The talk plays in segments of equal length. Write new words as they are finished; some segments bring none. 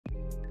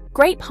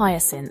Grape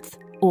hyacinth,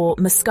 or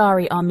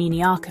Muscari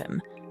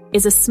armeniacum,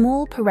 is a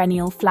small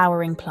perennial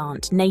flowering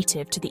plant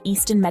native to the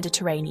Eastern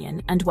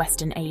Mediterranean and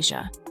Western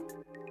Asia.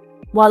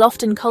 While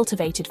often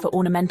cultivated for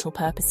ornamental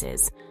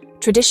purposes,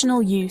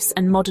 traditional use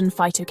and modern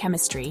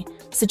phytochemistry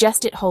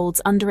suggest it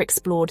holds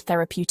underexplored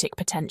therapeutic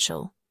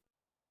potential.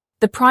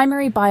 The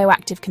primary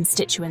bioactive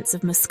constituents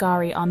of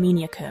Muscari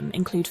armeniacum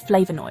include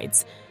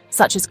flavonoids,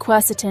 such as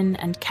quercetin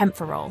and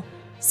camphorol,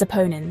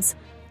 saponins,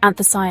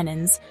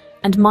 anthocyanins,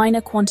 and minor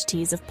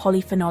quantities of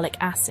polyphenolic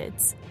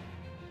acids.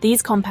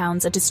 These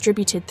compounds are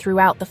distributed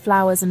throughout the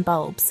flowers and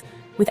bulbs,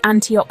 with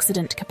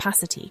antioxidant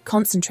capacity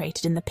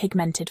concentrated in the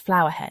pigmented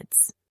flower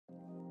heads.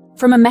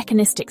 From a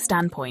mechanistic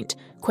standpoint,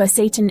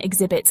 quercetin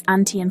exhibits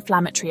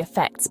anti-inflammatory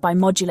effects by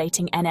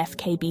modulating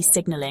NF-κB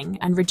signaling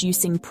and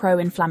reducing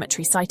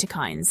pro-inflammatory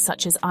cytokines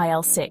such as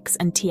IL-6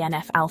 and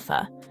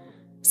TNF-alpha.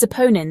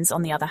 Saponins,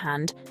 on the other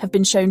hand, have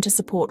been shown to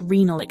support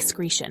renal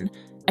excretion,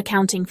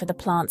 accounting for the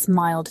plant's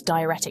mild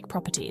diuretic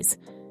properties.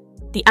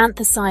 The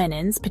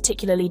anthocyanins,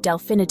 particularly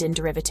delphinidin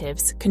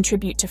derivatives,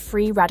 contribute to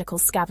free radical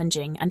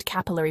scavenging and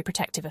capillary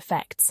protective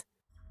effects.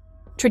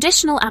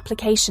 Traditional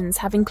applications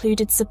have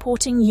included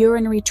supporting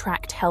urinary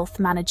tract health,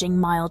 managing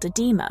mild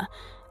edema,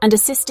 and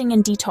assisting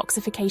in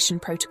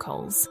detoxification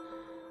protocols.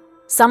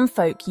 Some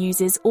folk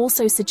uses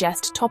also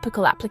suggest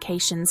topical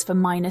applications for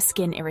minor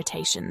skin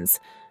irritations,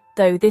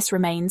 though this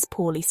remains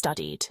poorly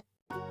studied.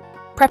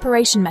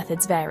 Preparation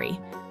methods vary.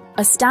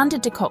 A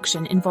standard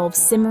decoction involves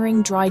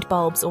simmering dried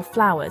bulbs or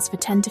flowers for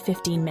 10 to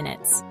 15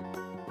 minutes.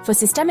 For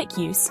systemic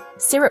use,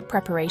 syrup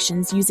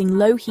preparations using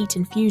low-heat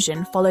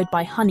infusion followed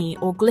by honey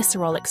or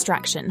glycerol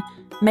extraction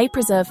may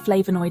preserve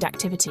flavonoid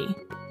activity.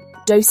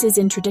 Doses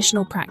in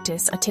traditional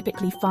practice are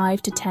typically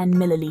 5 to 10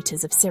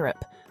 milliliters of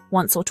syrup,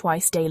 once or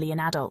twice daily in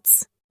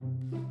adults.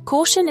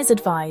 Caution is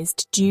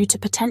advised due to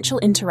potential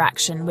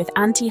interaction with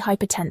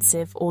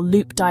antihypertensive or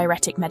loop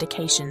diuretic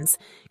medications,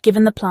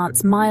 given the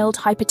plant's mild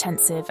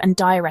hypertensive and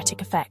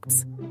diuretic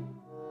effects.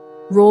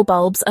 Raw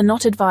bulbs are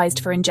not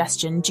advised for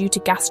ingestion due to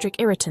gastric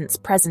irritants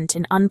present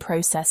in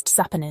unprocessed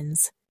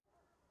saponins.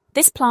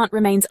 This plant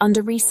remains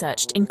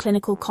under-researched in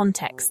clinical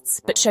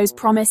contexts, but shows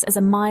promise as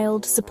a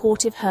mild,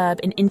 supportive herb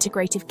in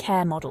integrative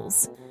care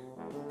models.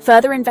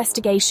 Further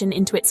investigation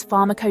into its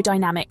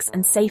pharmacodynamics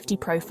and safety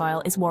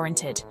profile is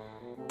warranted.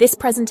 This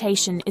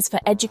presentation is for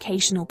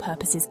educational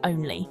purposes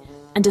only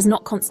and does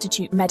not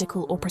constitute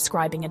medical or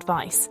prescribing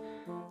advice.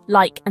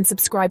 Like and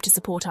subscribe to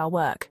support our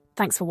work.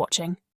 Thanks for watching.